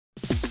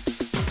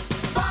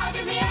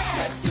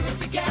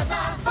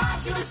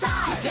the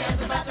side. Who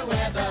cares about the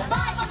weather?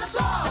 5 on the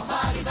floor. The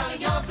party's on in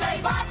your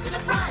place. 5 to the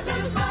front. There's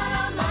a smile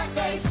on my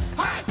face.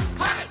 Hi,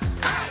 hi,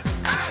 hi,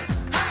 hi,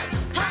 hi,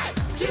 hi.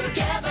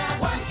 Together.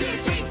 1, 2,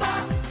 3, 4.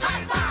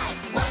 High five.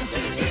 1, 2,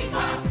 3, 4.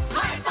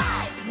 High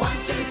five. 1,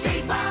 2,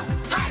 3, 4.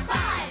 High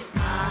five.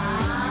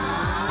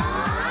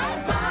 High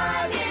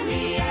five in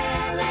the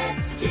air.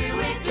 Let's do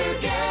it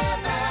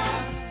together.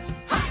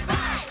 High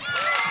five.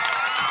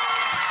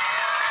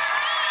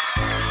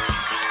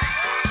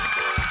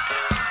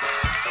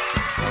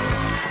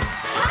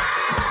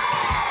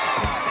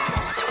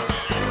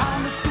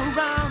 I look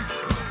around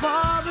as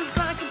far as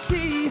I can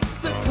see.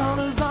 The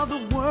colors of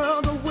the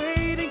world are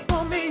waiting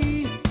for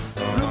me.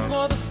 Blue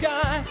for the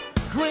sky,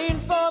 green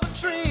for the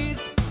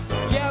trees,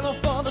 yellow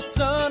for the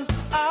sun,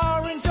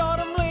 orange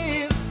autumn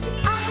leaves.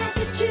 I had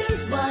to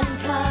choose one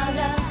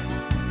color,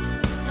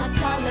 a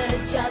color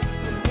just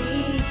for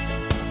me.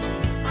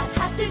 I'd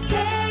have to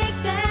take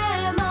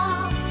them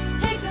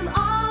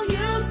all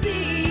you'll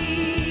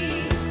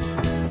see.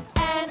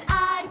 And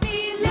I'd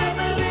be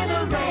living in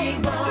a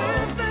rainbow,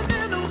 Living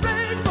in a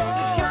rainbow.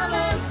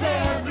 colors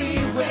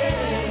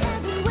everywhere,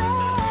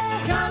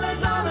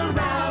 colors all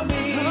around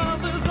me,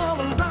 Colors all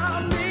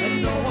around me. and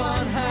no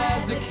one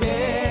has a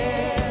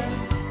care.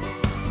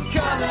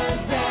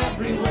 Colors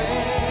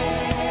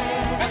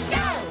everywhere. Let's go!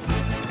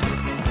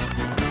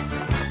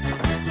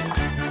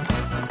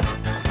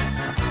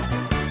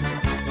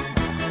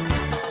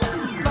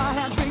 If I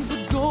had wings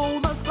of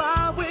gold, I'd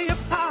fly way up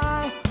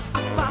high.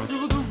 I'd fly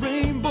through the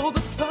rainbow,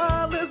 the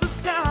colors of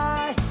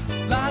sky.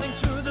 Gliding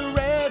through the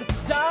red,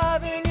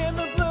 diving in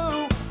the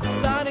blue,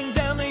 sliding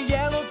down the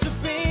yellow to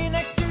be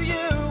next to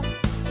you.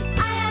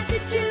 I had to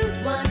choose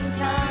one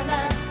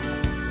color,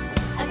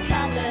 a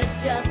color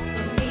just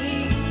for me.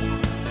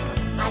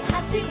 I'd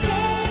have to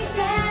take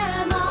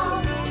them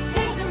all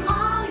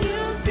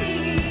you'll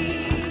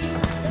see.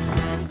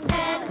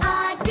 And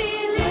I'd be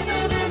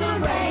living in a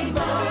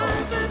rainbow,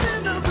 Living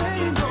in a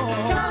rainbow.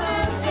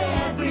 colors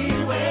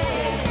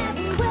everywhere,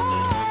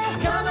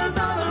 colors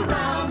all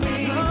around me,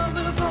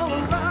 Colors all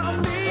around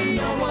me. and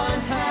no one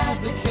has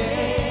a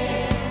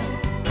care.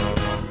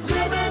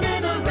 Living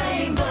in a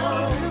rainbow,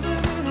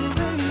 Living in a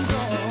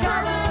rainbow.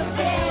 colors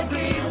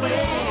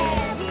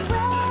everywhere,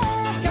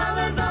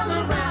 colors all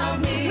around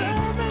me,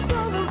 Colors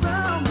all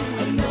around me.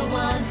 and no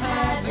one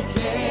has a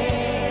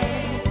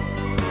care.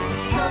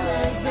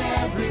 Colors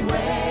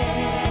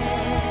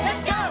everywhere.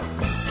 Let's go!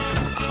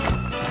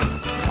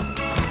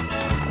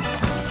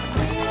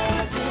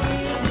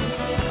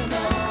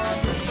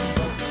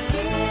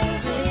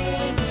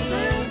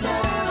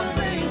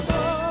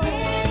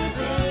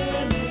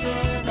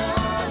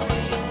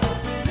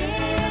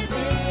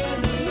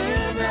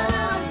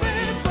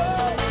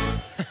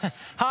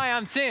 Hi,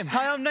 I'm Tim.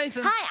 Hi, I'm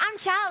Nathan. Hi, I'm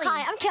Charli.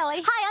 Hi, I'm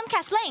Kelly. Hi, I'm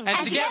Kathleen.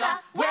 And together,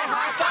 we're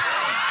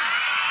Hi-5.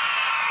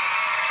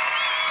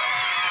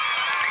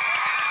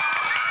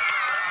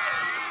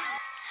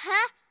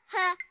 Huh?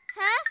 Huh?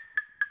 Huh?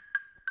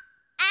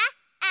 Ah,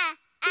 ah,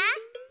 ah.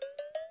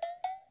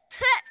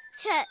 Tut,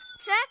 tut,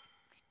 tut.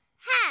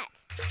 Hat.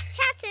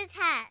 Chatter's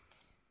hat.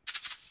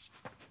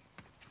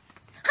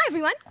 Hi,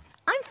 everyone.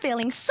 I'm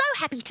feeling so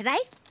happy today.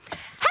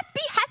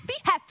 Happy, happy,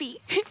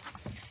 happy.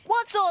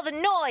 What's all the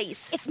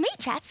noise? It's me,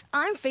 Chats.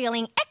 I'm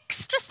feeling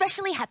extra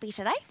specially happy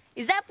today.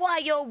 Is that why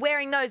you're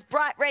wearing those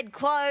bright red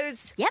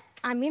clothes? Yep,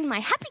 I'm in my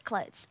happy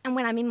clothes. And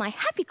when I'm in my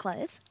happy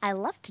clothes, I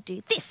love to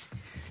do this.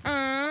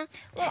 Well,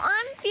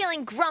 I'm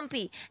feeling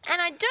grumpy,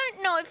 and I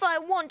don't know if I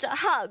want a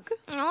hug.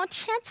 Oh,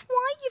 Chats,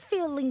 why are you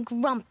feeling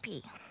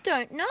grumpy?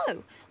 Don't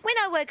know. When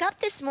I woke up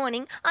this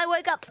morning, I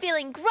woke up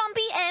feeling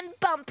grumpy and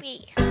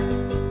bumpy.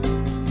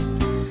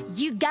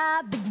 You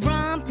got the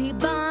grumpy,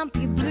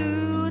 bumpy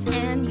blues,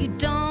 and you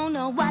don't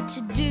know what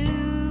to do.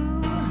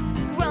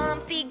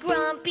 Grumpy,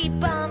 grumpy,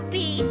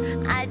 bumpy,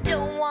 I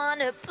don't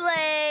want to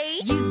play.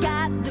 You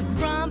got the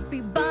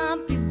grumpy,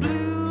 bumpy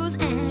blues,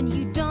 and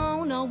you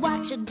don't know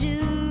what to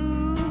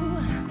do.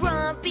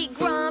 Grumpy,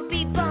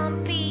 grumpy,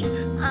 bumpy,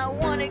 I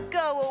want to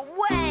go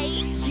away.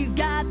 You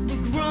got the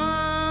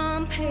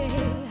grumpy,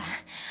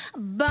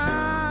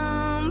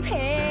 bumpy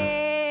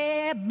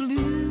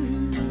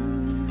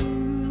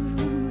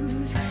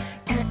blues.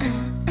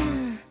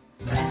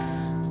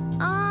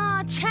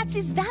 Oh, Chats,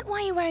 is that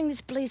why you're wearing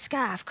this blue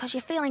scarf? Because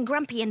you're feeling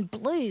grumpy and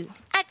blue?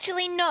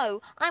 Actually,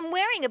 no. I'm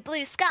wearing a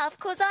blue scarf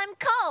because I'm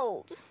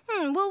cold.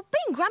 Well,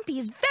 being grumpy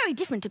is very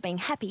different to being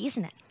happy,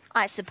 isn't it?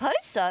 I suppose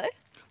so.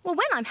 Well,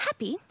 when I'm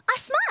happy, I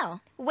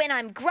smile. When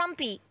I'm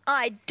grumpy,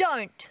 I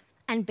don't.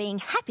 And being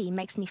happy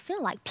makes me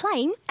feel like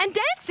playing and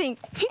dancing.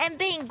 And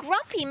being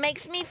grumpy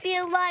makes me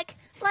feel like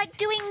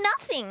doing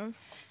nothing.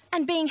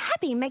 And being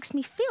happy makes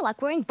me feel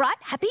like wearing bright,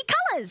 happy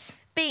colours.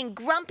 Being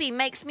grumpy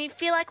makes me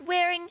feel like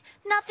wearing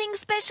nothing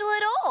special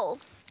at all.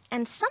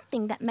 And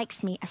something that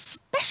makes me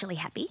especially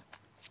happy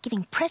is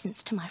giving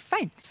presents to my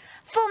friends.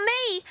 For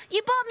me,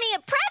 you bought me a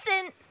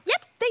present.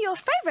 Yep, they're your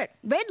favourite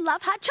red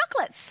Love Heart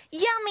chocolates.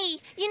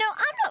 Yummy. You know,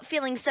 I'm not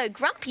feeling so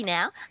grumpy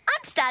now.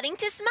 I'm starting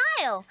to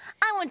smile.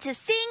 I want to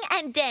sing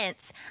and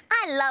dance.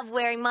 I love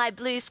wearing my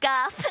blue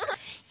scarf.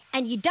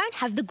 And you don't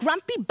have the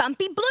grumpy,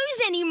 bumpy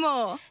blues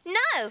anymore.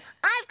 No,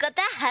 I've got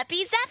the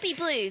happy, zappy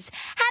blues.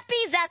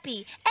 Happy,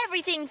 zappy.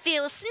 Everything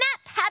feels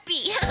snap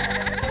happy.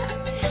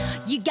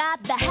 You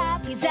got the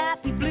happy,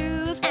 zappy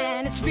blues,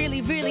 and it's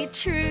really, really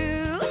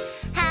true.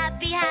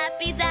 Happy,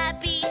 happy,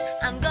 zappy.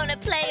 I'm gonna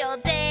play all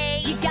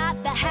day. You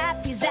got the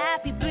happy,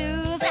 zappy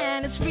blues,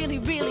 and it's really,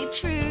 really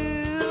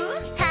true.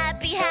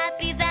 Happy,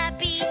 happy,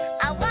 zappy.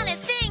 I wanna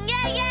sing,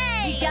 yay,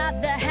 yay. You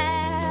got the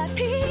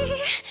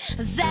happy,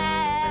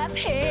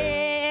 zappy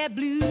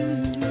blues.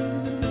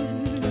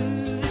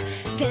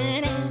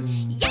 Dun-dun.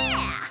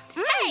 Yeah!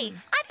 Hey,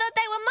 I thought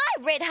they were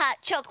my Red Heart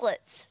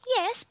chocolates.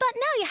 Yes, but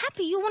now you're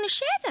happy you want to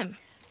share them.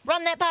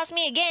 Run that past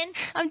me again.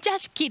 I'm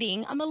just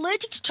kidding. I'm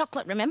allergic to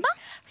chocolate, remember?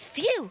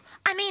 Phew.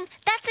 I mean,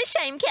 that's a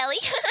shame, Kelly.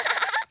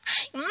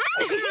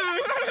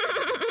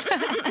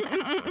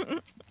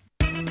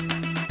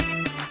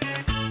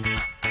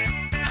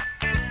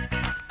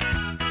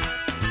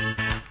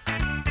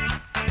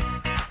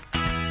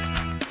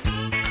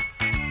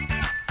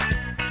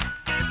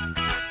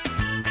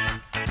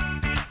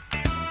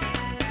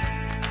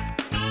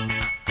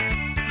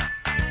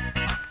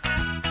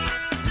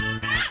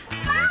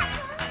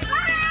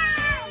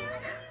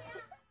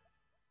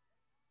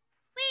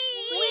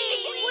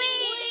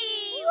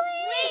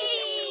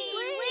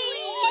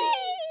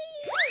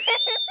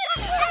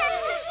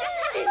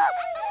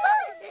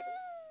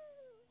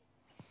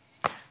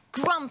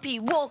 Grumpy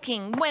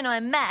walking when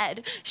I'm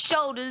mad.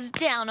 Shoulders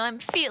down, I'm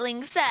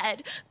feeling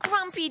sad.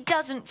 Grumpy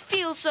doesn't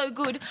feel so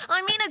good.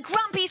 I'm in a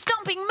grumpy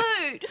stomping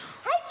mood.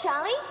 Hey,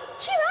 Charlie,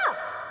 cheer up.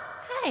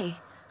 Hey,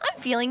 I'm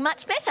feeling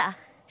much better.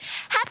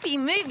 Happy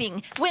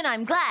moving when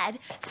I'm glad.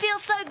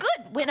 Feels so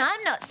good when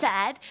I'm not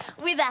sad.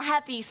 With a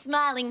happy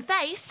smiling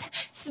face,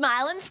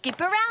 smile and skip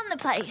around the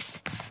place.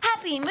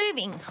 Happy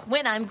moving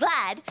when I'm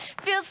glad.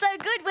 Feels so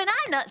good when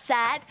I'm not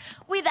sad.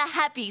 With a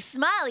happy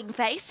smiling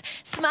face,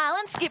 smile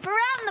and skip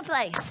around the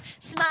place.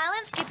 Smile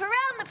and skip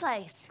around the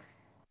place.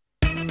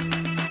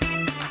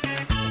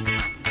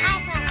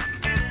 Hi-5.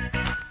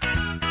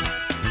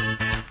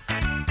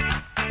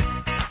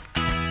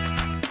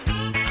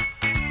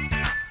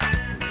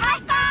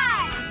 Hi-5.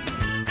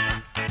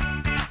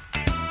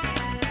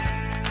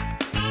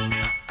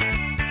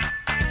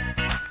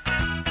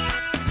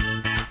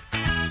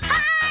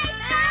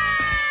 Hi-5.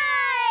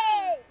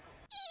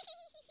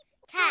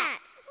 Cat.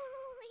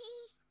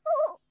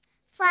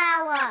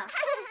 Flower.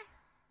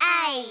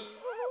 A.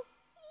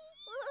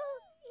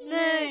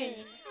 Moon.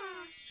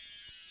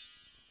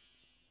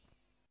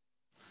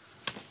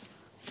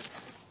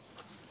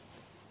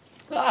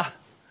 Ah,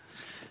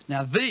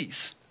 now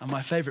these are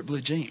my favourite blue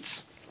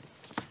jeans.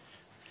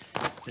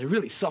 They're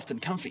really soft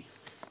and comfy,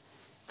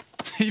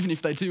 even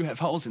if they do have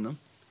holes in them.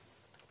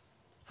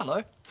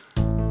 Hello.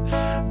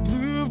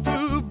 Blue,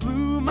 blue,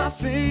 blue, my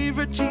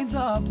favourite jeans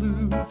are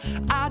blue.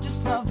 I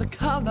just love the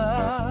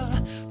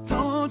colour,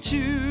 don't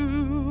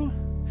you?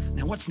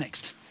 Now what's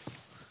next?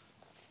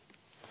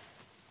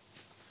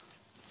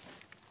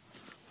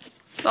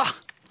 Ah,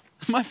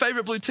 my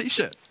favourite blue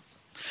t-shirt.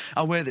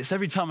 I wear this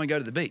every time I go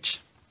to the beach.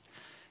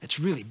 It's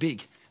really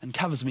big and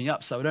covers me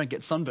up so I don't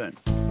get sunburned.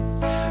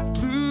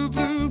 Blue,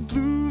 blue,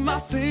 blue, my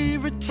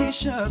favourite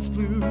t-shirt's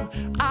blue.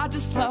 I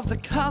just love the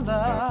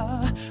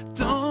colour,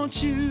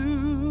 don't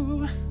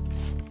you?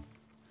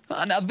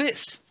 Ah, now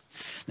this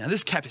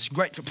cap is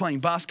great for playing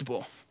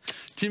basketball.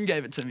 Tim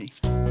gave it to me.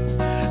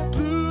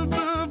 Blue,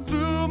 blue,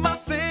 blue, my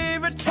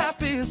favourite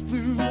cap is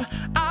blue.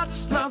 I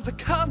just love the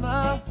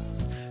colour,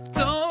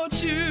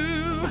 don't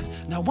you?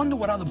 Now I wonder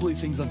what other blue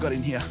things I've got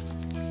in here.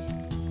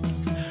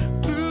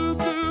 Blue,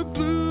 blue,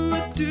 blue,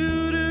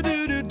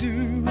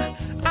 do-do-do-do-do.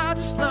 I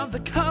just love the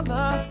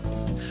colour,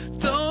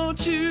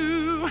 don't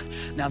you?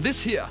 Now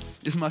this here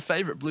is my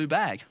favourite blue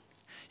bag.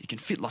 You can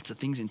fit lots of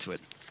things into it.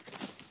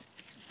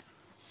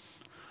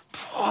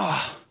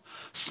 Oh,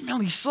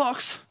 smelly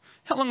socks.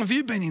 How long have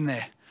you been in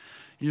there?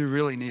 You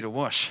really need a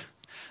wash.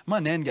 My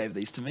nan gave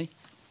these to me.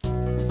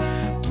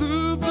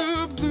 Blue,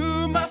 blue,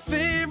 blue, my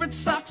favourite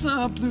socks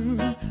are blue.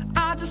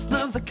 I just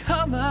love the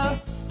colour,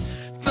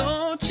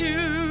 don't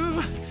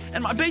you?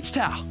 And my beach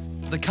towel,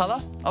 the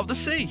colour of the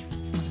sea.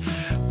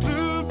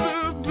 Blue,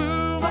 blue,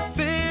 blue, my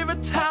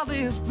favourite towel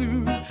is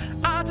blue.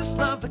 I just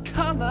love the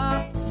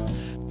colour,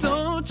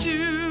 don't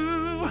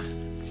you?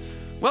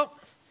 Well,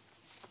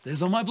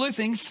 there's all my blue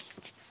things.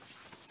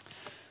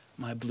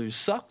 My blue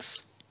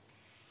socks,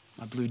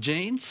 my blue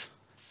jeans,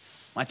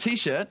 my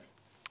t-shirt,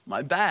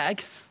 my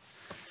bag,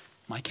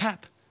 my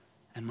cap,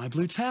 and my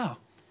blue towel.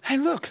 Hey,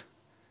 look,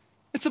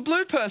 it's a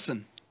blue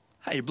person.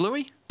 Hey,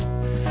 Bluey.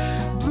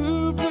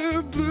 Blue,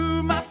 blue,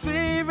 blue, my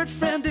favourite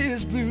friend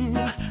is blue.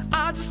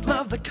 I just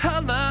love the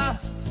colour,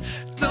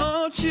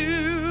 don't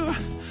you?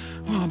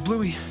 Oh,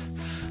 Bluey,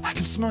 I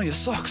can smell your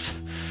socks.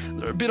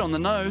 They're a bit on the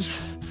nose.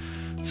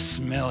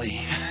 Smelly.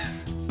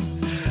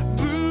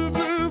 Blue,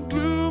 blue,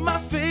 blue, my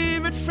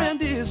favourite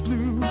friend is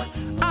blue.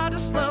 I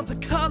just love the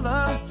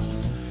colour.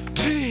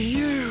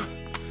 P.U.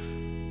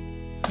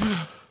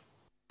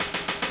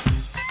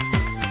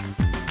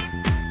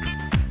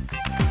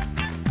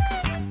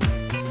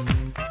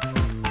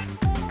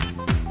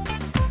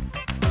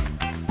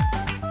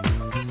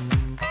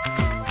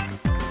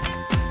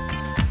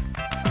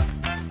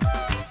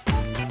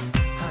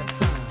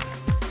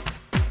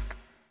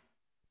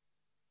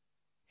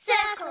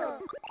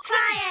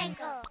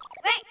 triangle,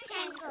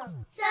 rectangle,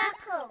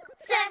 circle,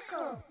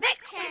 circle,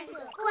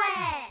 rectangle,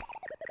 square.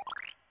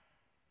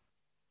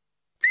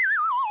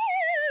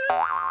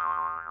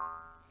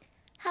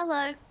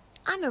 Hello,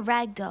 I'm a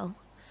ragdoll.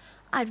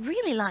 I'd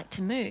really like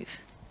to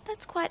move.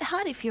 That's quite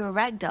hard if you're a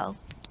ragdoll.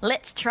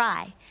 Let's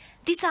try.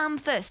 This arm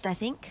first, I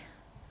think.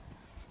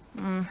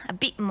 A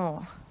bit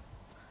more.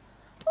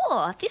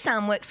 Oh, this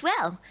arm works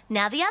well.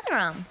 Now the other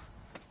arm.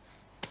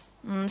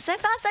 So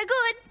far, so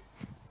good.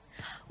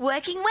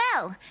 Working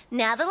well.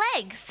 Now the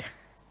legs.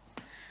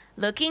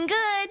 Looking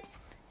good.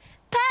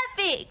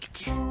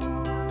 Perfect.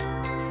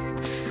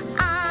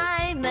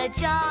 I'm a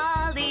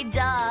jolly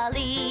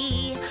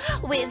dolly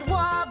with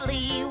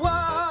wobbly,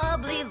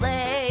 wobbly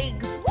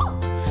legs. Woo!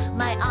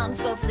 My arms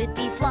go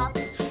flippy flop,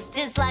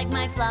 just like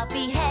my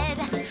floppy head.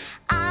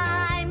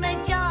 I'm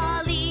a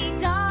jolly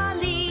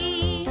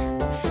dolly.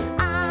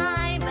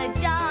 I'm a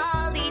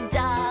jolly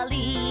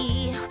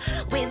dolly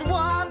with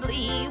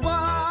wobbly,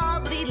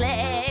 wobbly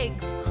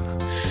legs.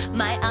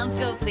 My arms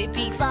go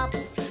flippy flop,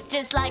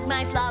 just like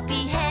my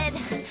floppy head.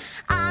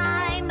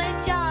 I'm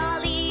a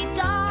jolly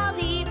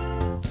dolly.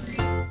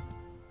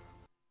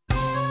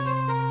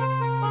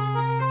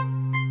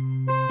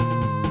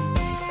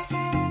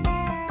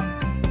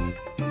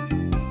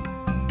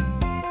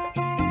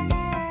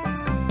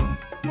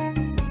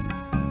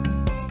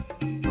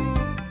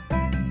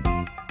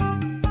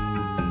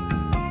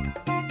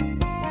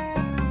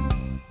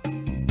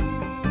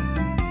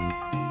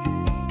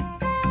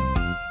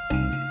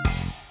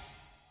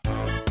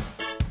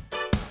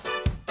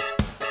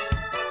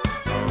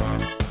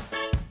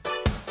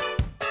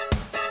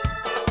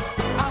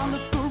 I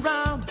look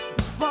around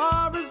as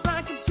far as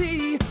I can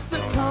see. The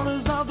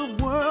colors of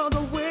the world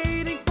are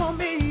waiting for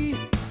me.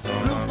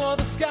 Blue for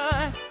the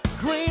sky,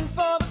 green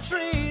for the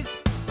trees,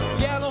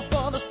 yellow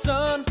for the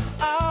sun,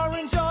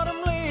 orange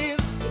autumn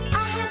leaves.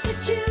 I had to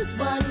choose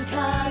one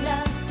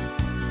color,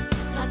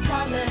 a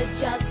color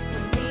just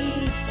for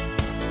me.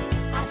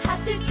 I'd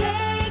have to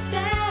take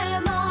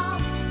them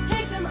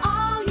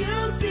all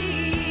you'll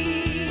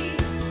see.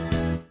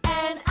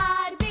 And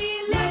I'd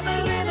be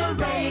living in a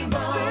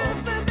rainbow,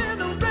 Living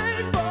in a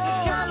rainbow.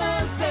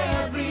 colors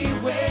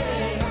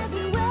everywhere,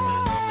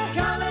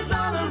 colors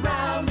all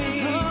around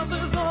me,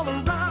 Colors all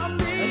around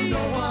me. and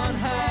no one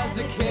has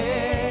a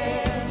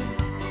care.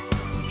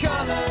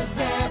 Colors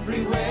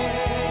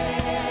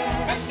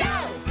everywhere. Let's go!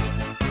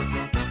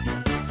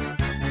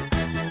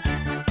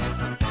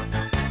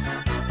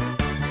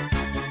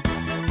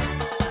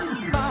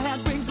 If I had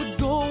wings of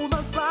gold,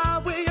 I'd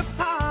fly way up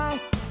high.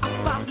 I'd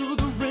fly through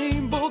the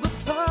rainbow, the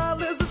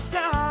colors of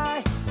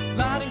sky.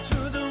 Gliding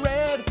through the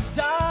red,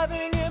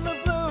 diving in the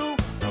blue,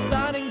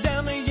 sliding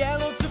down the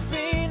yellow to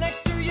be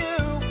next to you.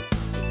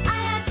 I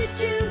had to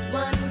choose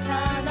one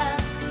color,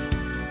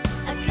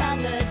 a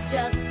color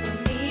just for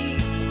me.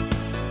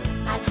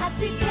 I'd have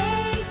to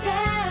take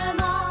them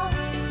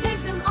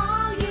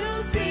all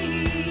you'll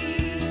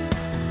see.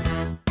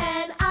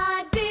 And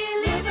I'd be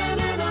living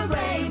in a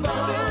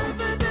rainbow,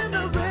 Living in a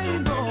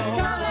rainbow.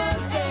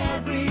 colors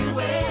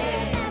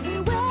everywhere,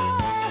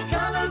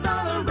 colors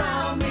all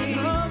around me,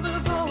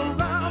 Colors all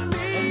around me.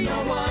 and no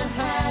one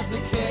has a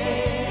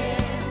care.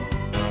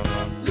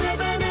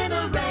 Living in a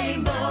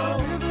rainbow,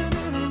 Living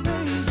in a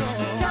rainbow.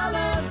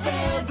 colors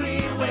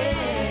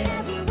everywhere,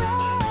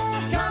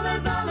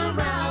 colors all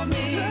around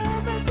me,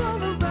 Colors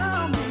all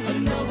around me.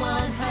 and no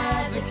one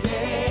has a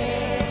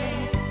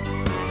care.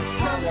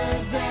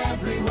 Colors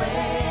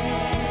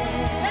everywhere.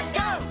 Let's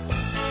go!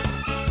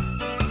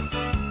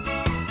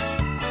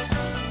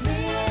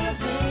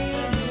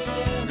 Living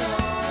in a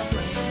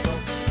rainbow,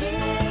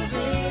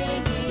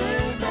 living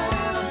in a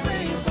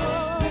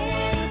rainbow,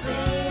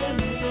 living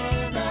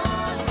in a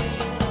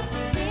rainbow,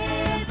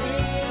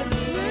 living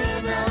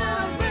in a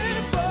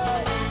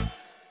rainbow.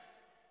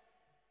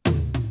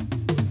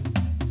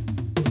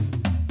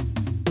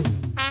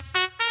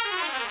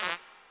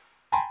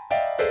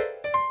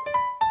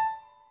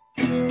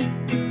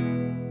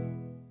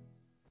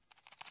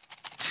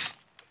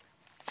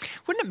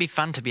 Wouldn't it be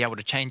fun to be able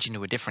to change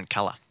into a different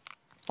colour?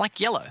 Like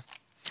yellow.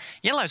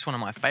 Yellow is one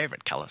of my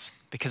favourite colours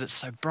because it's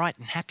so bright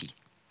and happy.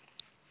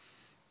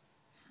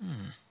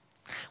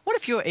 What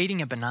if you're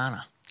eating a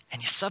banana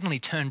and you suddenly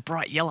turn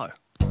bright yellow?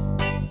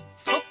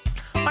 Oh,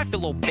 I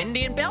feel all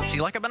bendy and bouncy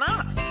like a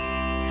banana.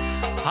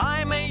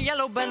 I'm a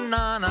yellow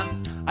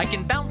banana. I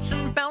can bounce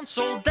and bounce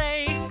all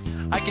day.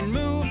 I can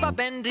move my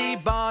bendy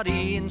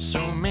body in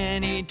so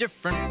many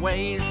different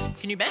ways.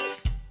 Can you bend?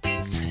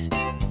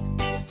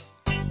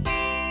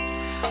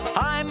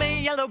 I'm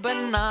a yellow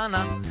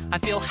banana. I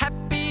feel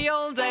happy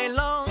all day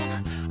long.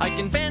 I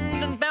can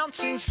bend and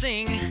bounce and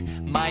sing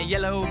my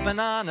yellow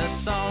banana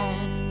song.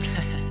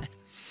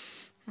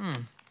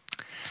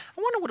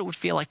 I wonder what it would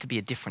feel like to be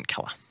a different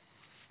colour.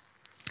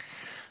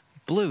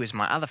 Blue is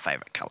my other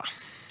favourite colour.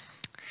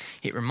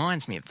 It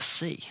reminds me of the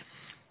sea.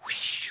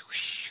 Whoosh,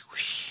 whoosh,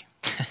 whoosh.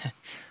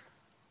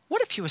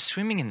 What if you were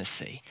swimming in the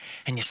sea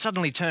and you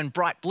suddenly turned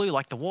bright blue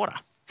like the water?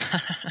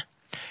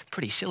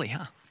 Pretty silly,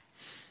 huh?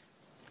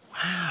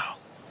 Wow.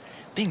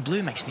 Being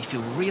blue makes me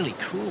feel really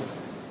cool.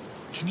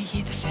 Can you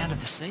hear the sound of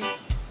the sea?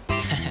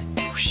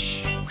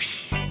 Whoosh,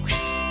 whoosh, whoosh.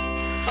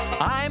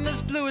 I'm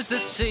as blue as the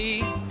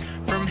sea.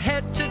 From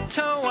head to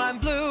toe I'm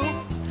blue.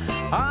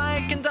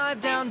 I can dive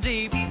down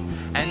deep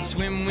and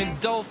swim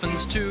with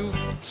dolphins too.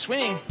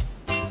 Swimming.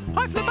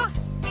 Hi, Flipper.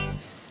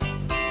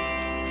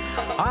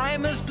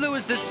 I'm as blue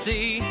as the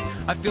sea.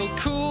 I feel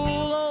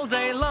cool all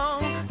day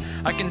long.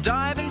 I can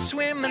dive and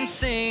swim and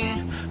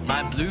sing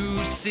my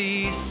blue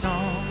sea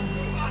song.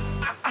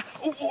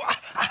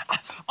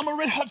 I'm a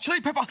red hot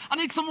chili pepper. I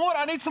need some water.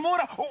 I need some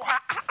water.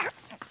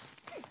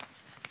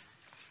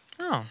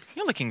 Oh,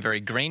 you're looking very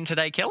green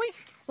today, Kelly.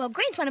 Well,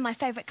 green's one of my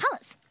favourite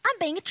colours. I'm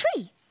being a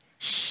tree.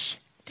 Shh,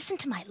 listen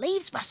to my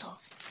leaves rustle.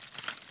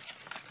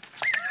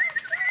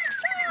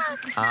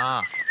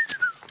 Ah,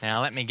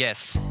 now let me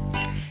guess.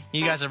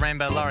 You guys are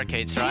rainbow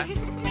lorikeets, right?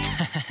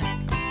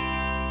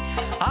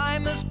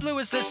 I'm as blue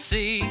as the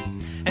sea,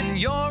 and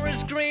you're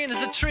as green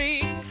as a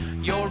tree.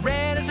 You're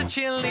red as a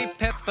chili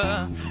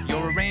pepper,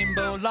 you're a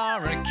rainbow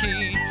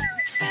lorikeet.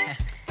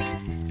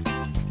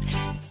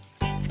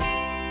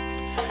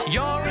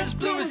 You're as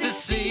blue as the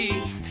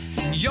sea,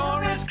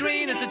 you're as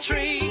green as a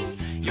tree.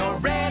 You're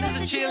red as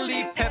a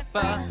chili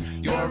pepper,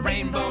 you're a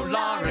rainbow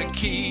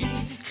lorikeet.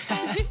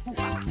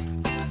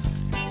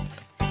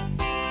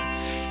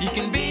 You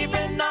can be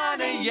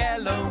banana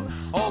yellow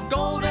or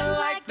golden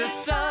like the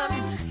sun.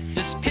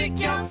 Just pick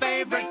your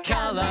favorite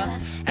color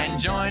and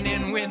join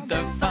in with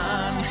the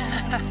fun.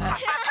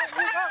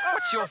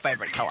 What's your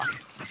favorite color?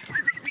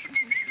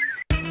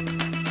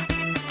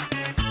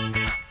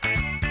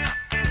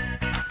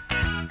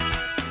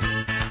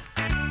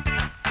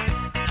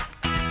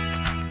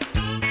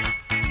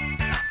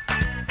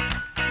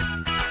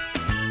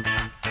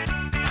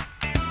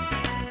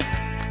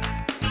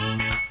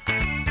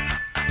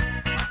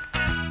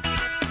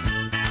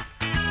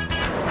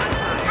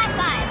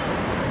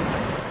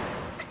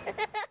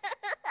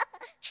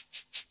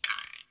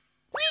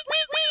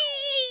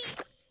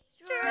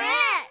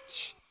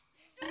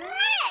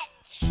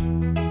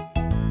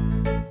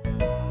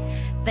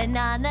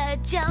 Banana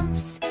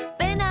jumps,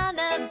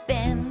 banana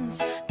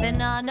bends,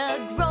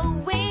 banana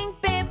growing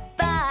bit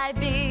by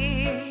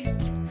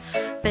bit.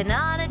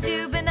 Banana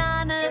do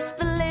banana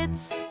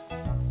splits.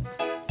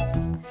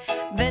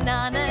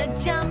 Banana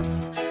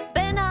jumps,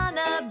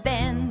 banana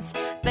bends,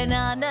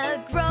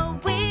 banana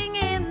growing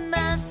in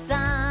the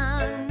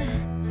sun.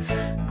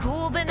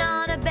 Cool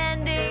banana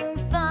bending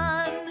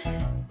fun.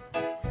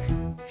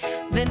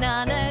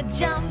 Banana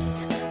jumps,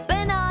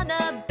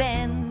 banana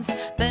bends,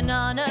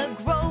 banana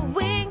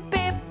growing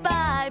bit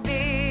by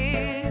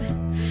bit.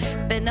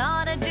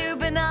 Banana do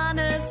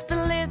banana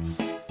splits.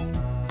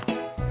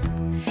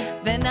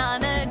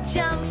 Banana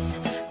jumps,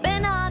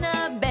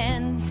 banana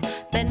bends,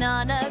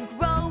 banana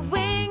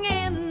growing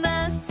in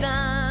the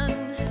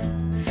sun.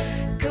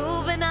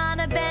 Cool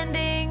banana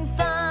bending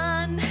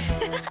fun.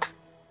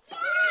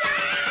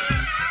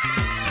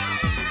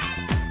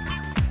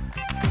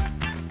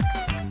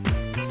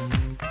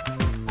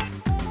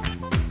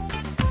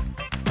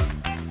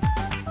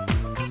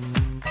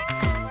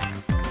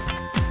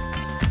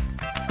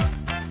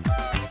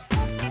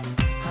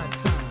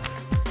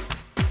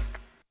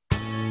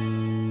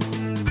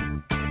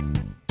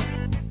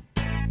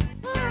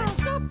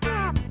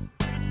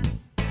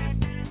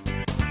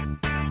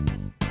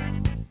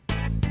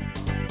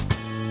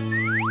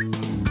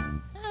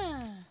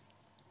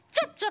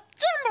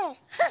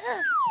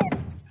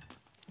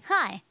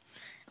 Hi,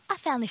 I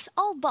found this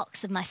old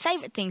box of my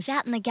favourite things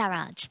out in the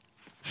garage.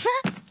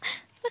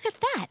 Look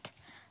at that.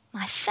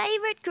 My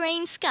favourite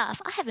green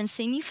scarf. I haven't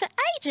seen you for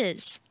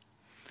ages.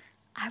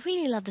 I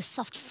really love the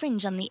soft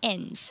fringe on the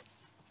ends.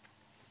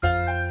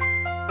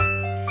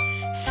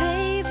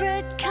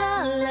 Favourite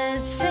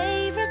colours,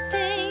 favourite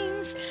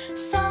things,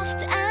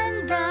 soft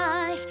and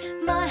bright,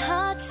 my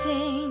heart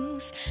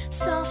sings.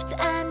 Soft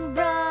and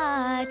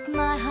bright,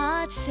 my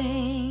heart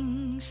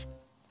sings.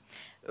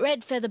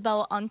 Red feather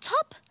boa on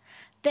top,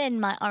 then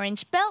my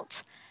orange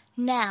belt,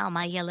 now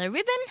my yellow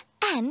ribbon,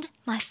 and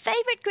my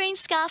favourite green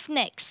scarf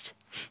next.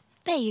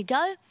 There you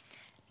go.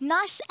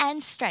 Nice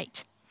and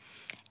straight.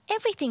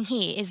 Everything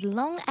here is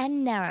long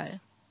and narrow.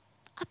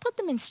 I put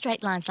them in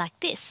straight lines like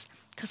this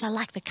because I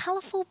like the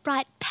colourful,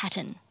 bright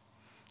pattern.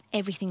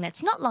 Everything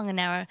that's not long and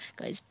narrow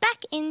goes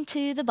back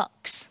into the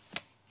box.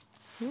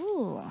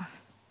 Ooh,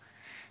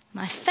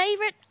 my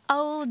favourite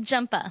old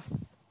jumper.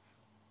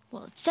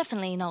 Well, it's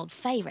definitely an old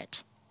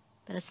favourite,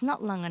 but it's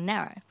not long and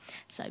narrow.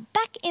 So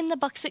back in the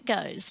box it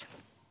goes.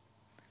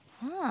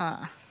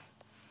 Ah,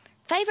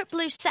 favourite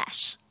blue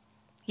sash.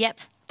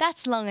 Yep,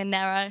 that's long and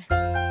narrow.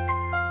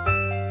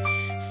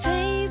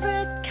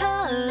 Favourite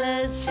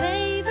colours,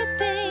 favourite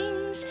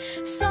things,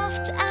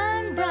 soft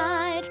and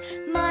bright,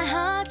 my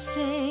heart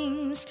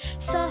sings.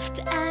 Soft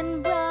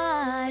and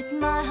bright,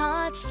 my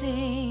heart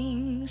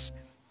sings.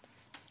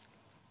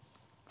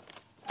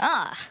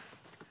 Ah,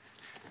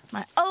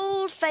 my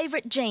old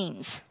favourite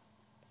jeans.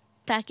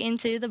 Back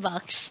into the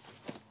box.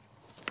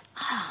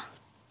 Ah,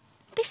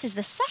 this is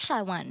the sash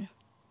I won.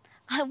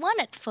 I won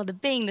it for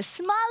being the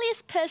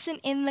smiliest person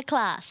in the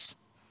class.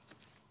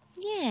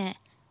 Yeah,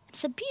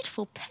 it's a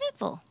beautiful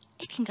purple.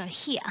 It can go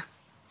here.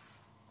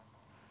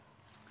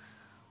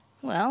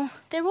 Well,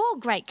 they're all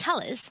great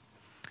colours,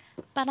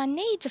 but I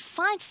need to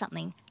find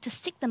something to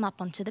stick them up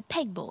onto the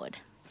pegboard.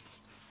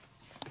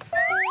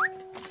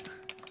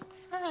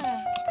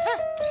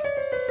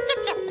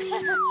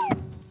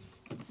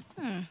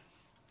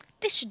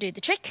 This should do the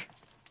trick.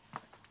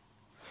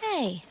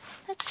 Hey,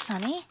 that's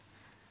funny.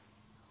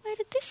 Where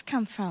did this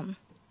come from?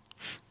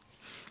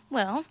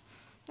 Well,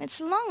 it's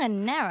long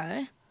and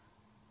narrow,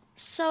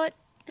 so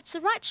it's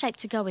the right shape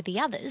to go with the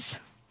others.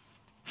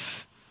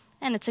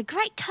 And it's a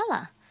great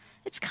colour.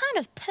 It's kind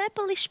of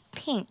purplish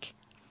pink.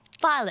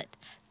 Violet,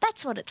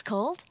 that's what it's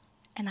called.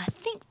 And I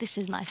think this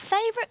is my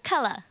favourite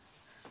colour.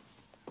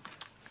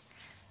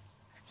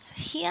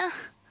 Here.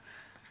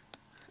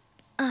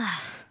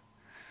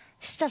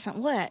 This doesn't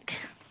work.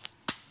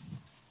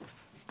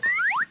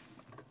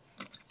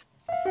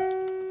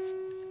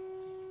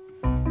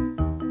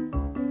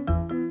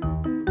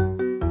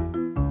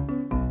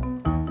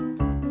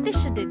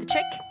 This should do the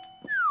trick.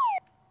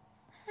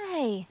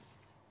 Hey,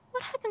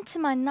 what happened to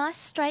my nice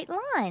straight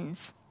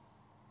lines?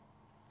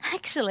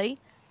 Actually,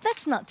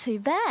 that's not too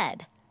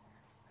bad.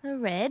 The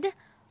red,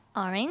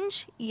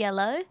 orange,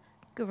 yellow,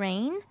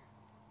 green,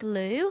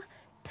 blue,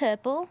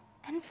 purple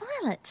and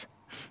violet.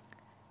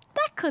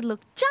 That could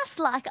look just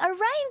like a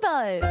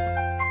rainbow.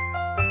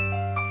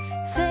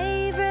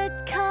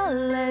 Favourite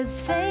colours,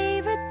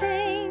 favourite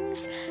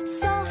things,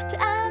 soft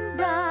and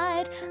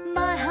bright,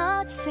 my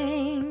heart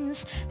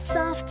sings.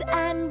 Soft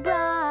and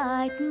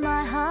bright,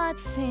 my heart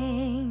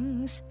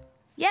sings.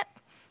 Yep,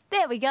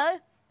 there we go,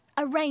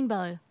 a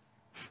rainbow.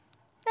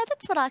 Now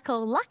that's what I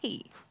call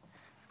lucky.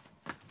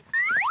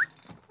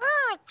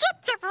 Oh,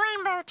 Chip Chip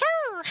Rainbow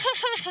too.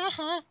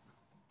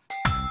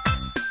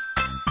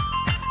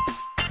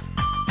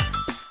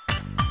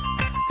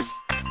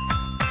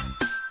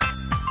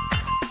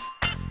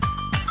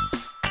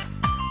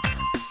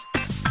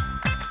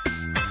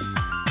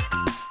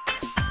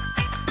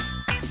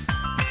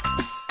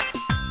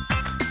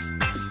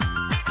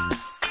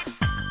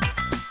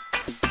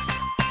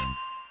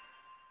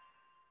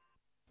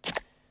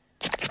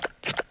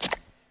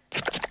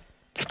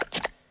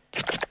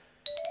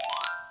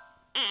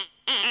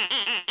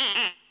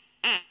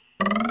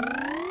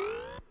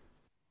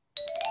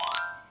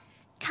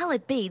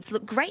 Coloured beads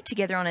look great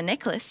together on a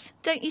necklace,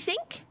 don't you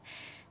think?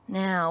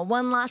 Now,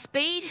 one last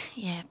bead.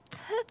 Yeah,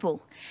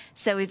 purple.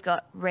 So we've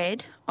got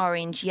red,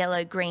 orange,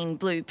 yellow, green,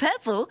 blue,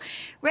 purple.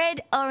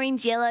 Red,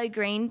 orange, yellow,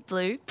 green,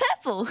 blue,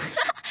 purple.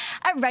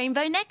 A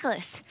rainbow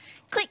necklace.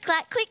 Click,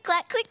 clack, click,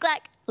 clack, click,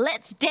 clack.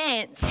 Let's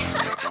dance.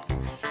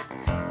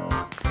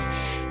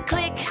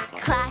 Click,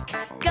 clack,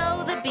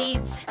 go the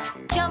beads.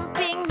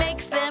 Jumping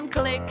makes them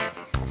click.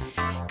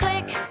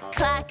 Click,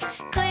 clack,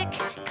 click,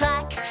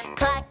 clack,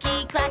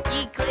 clacky,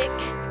 clacky, click.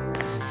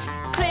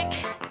 Click,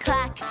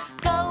 clack,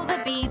 go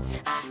the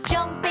beads.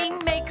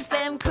 Jumping makes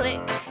them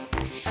click.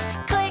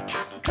 Click,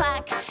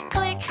 clack,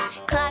 click,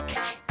 clack,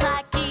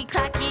 clacky,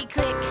 clacky,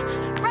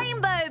 click.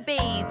 Rainbow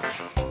beads.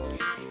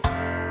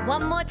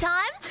 One more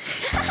time.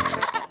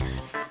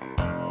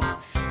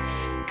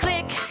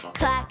 Click,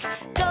 clack,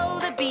 go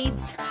the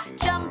beads.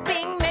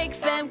 Jumping makes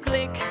them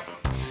click.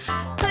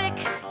 Click,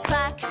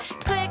 clack,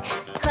 click,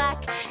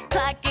 clack,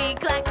 clacky,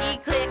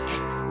 clacky, click.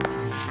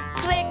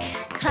 Click,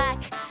 clack,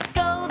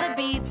 go the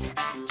beads.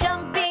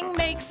 Jumping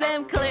makes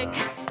them click.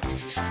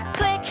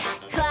 Click,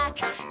 clack,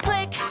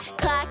 click,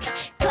 clack,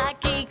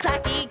 clacky,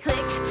 clacky,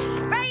 click.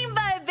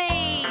 Rainbow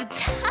beads.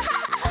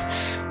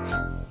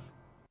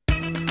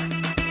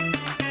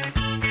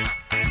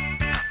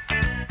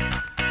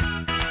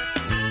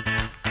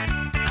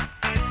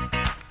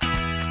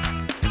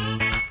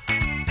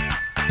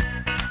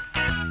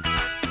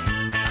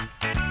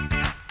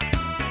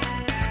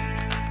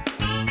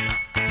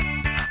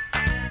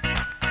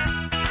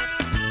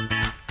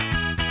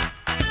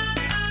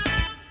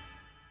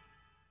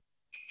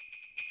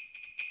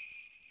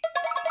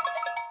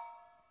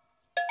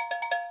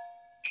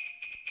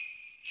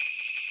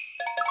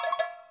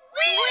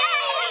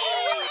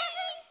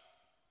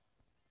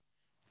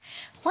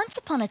 Once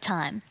upon a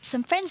time,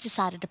 some friends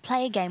decided to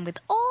play a game with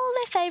all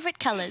their favourite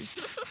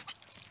colours.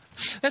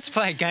 Let's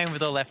play a game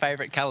with all our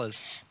favourite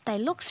colours. They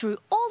looked through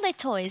all their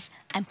toys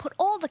and put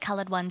all the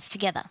coloured ones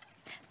together.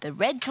 The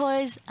red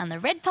toys on the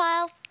red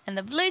pile and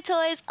the blue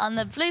toys on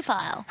the blue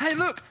pile. Hey,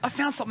 look, I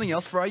found something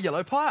else for our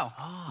yellow pile.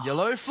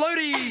 Yellow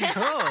floaties.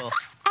 Cool.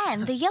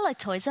 And the yellow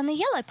toys on the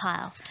yellow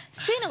pile.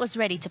 Soon it was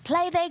ready to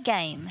play their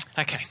game.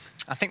 Okay,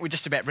 I think we're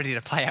just about ready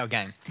to play our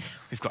game.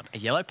 We've got a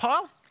yellow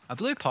pile, a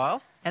blue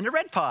pile and a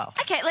red pile.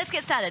 Okay, let's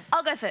get started.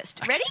 I'll go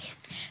first. Ready?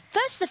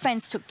 First, the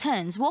friends took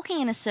turns walking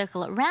in a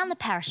circle around the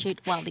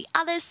parachute while the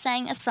others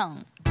sang a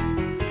song.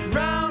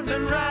 Round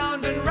and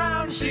round and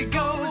round she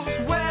goes.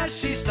 Where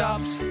she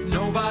stops,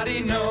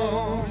 nobody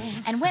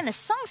knows. And when the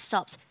song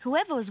stopped,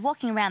 whoever was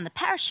walking around the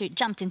parachute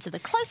jumped into the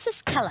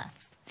closest colour.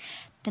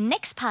 The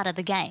next part of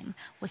the game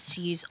was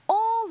to use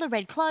all the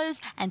red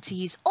clothes and to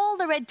use all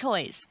the red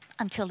toys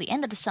until the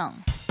end of the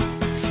song.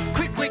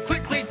 Quickly,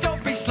 quickly,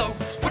 don't be slow.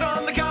 Put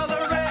on the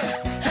color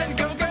red and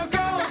go, go,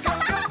 go,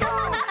 go, go,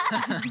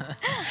 go.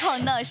 Oh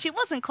no, she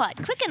wasn't quite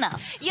quick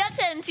enough. Your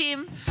turn,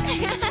 Tim.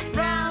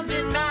 Round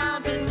and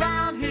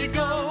round he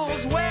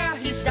goes. Where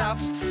he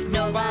stops,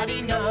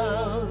 nobody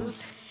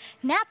knows.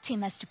 Now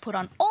Tim has to put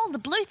on all the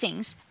blue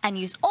things and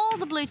use all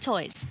the blue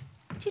toys.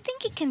 Do you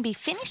think it can be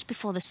finished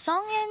before the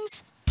song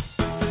ends?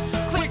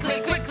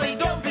 Quickly, quickly,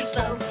 don't be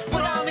slow.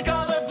 Put on the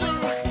color blue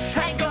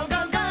and go,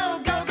 go,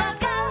 go, go, go,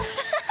 go.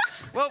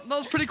 Well, that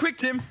was pretty quick,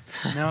 Tim.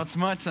 Now it's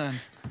my turn.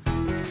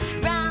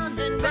 Round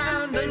and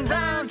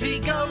round he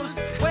goes.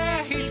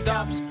 Where he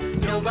stops,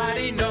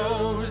 nobody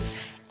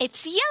knows.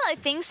 It's yellow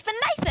things for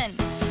Nathan.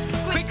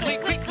 Quickly,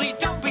 quickly,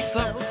 don't be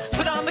slow.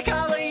 Put on the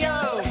color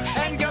yo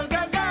and go,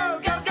 go, go,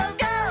 go, go,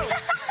 go.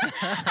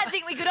 I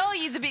think we could all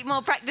use a bit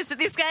more practice at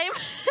this game.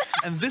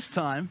 And this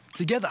time,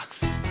 together.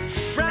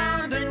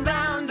 Round and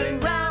round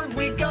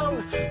we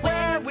go.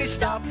 Where we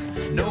stop,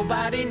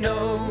 nobody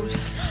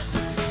knows.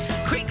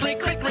 Quickly,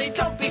 quickly,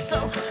 don't be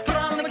slow. Put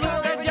on the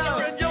color yo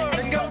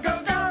and go,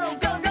 go, go,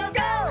 go, go,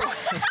 go.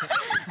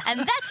 And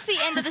that's the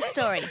end of the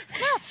story.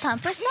 Now it's time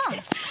for a song.